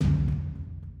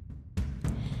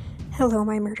Hello,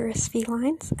 my murderous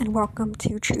felines, and welcome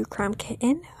to True Crime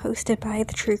Kitten, hosted by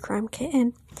the True Crime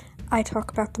Kitten. I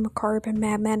talk about the macabre and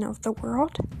madmen of the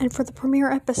world, and for the premiere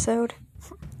episode,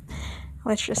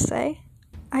 let's just say,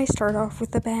 I start off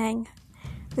with a bang.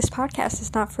 This podcast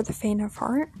is not for the faint of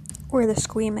heart or the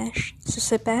squeamish, so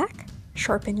sit back,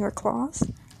 sharpen your claws,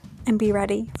 and be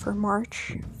ready for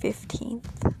March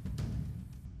 15th.